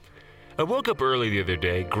I woke up early the other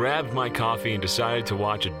day, grabbed my coffee, and decided to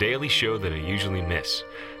watch a daily show that I usually miss,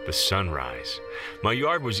 The Sunrise. My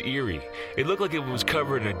yard was eerie. It looked like it was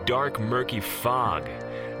covered in a dark, murky fog.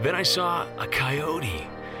 Then I saw a coyote.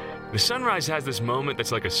 The Sunrise has this moment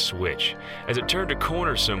that's like a switch. As it turned a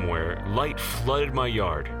corner somewhere, light flooded my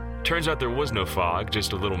yard. Turns out there was no fog,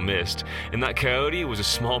 just a little mist, and that coyote was a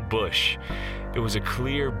small bush. It was a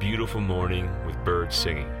clear, beautiful morning with birds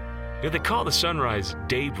singing. They call the sunrise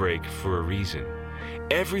daybreak for a reason.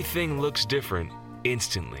 Everything looks different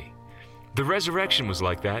instantly. The resurrection was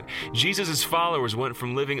like that. Jesus' followers went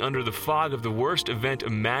from living under the fog of the worst event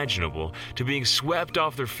imaginable to being swept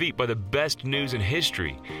off their feet by the best news in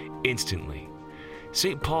history instantly.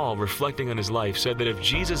 St. Paul, reflecting on his life, said that if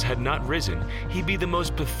Jesus had not risen, he'd be the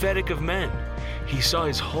most pathetic of men. He saw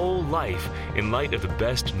his whole life in light of the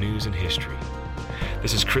best news in history.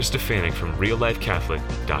 This is Chris Stefanick from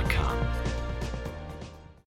RealLifeCatholic.com.